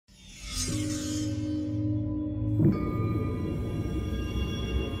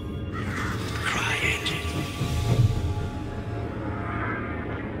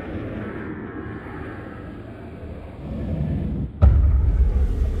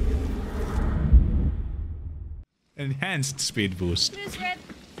Enhanced speed boost.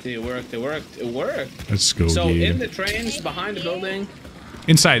 It worked, it worked, it worked. Let's go. So in the trains behind the building.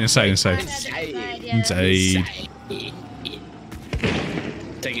 Inside.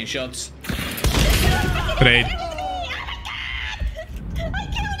 Taking shots. Trade.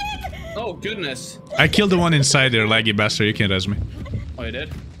 Oh goodness. I killed the one inside there, laggy bastard. You can res me. Oh, you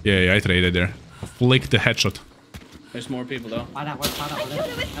did? Yeah, I traded there. Flicked the headshot. There's more people though.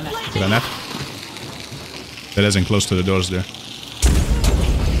 Granat. That isn't close to the doors there.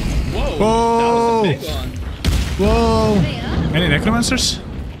 Whoa! Whoa! That was a big one. Whoa! Any necromancers?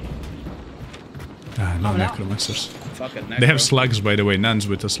 Ah, no necromancers. Fuck it, They have slugs, by the way. Nuns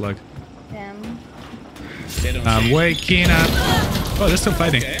with a slug. Damn. I'm waking up. Oh, they're still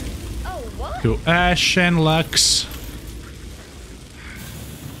fighting. Okay. Oh, what? To Ash and Lux.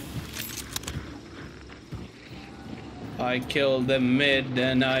 I killed the mid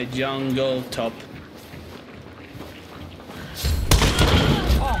and I jungle top.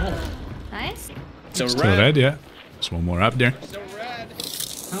 Nice. So Still red, yeah. There's one more up there. So red.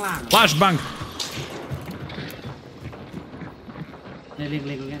 Flashbang!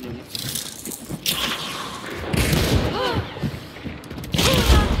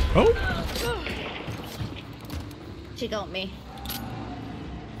 Oh! She got me.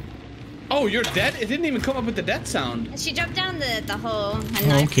 Oh, you're dead? It didn't even come up with the death sound. She jumped down the hole and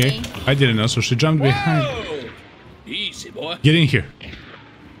Oh, knifed okay. me. I didn't know, so she jumped behind. Whoa! Easy, boy. Get in here.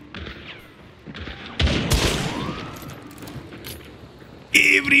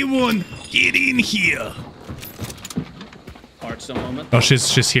 Everyone, get in here. Hearts a moment. Oh,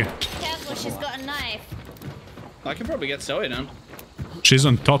 she's here. Careful, she's got a knife. I can probably get Zoe down. She's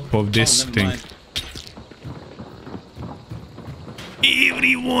on top of this never thing. mind.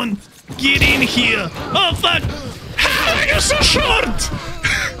 Everyone, get in here. Oh, fuck. You're so short.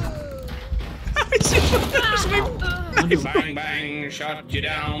 Bang, bang, shot you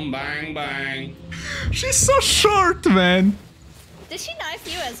down, bang, bang. She's so short, man. Did she knife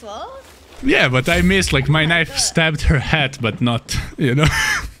you as well? Yeah, but I missed. Like, my knife stabbed her head, but not, you know.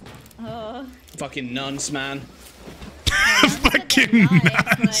 Oh. Fucking nuns, man. Fucking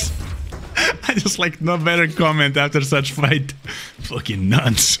nuns. I just like no better comment after such fight. Fucking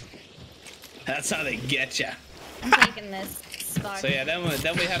nuns. That's how they get ya. I'm taking this spark. So yeah, then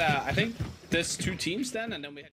we had I think there's 2 teams then, and then we had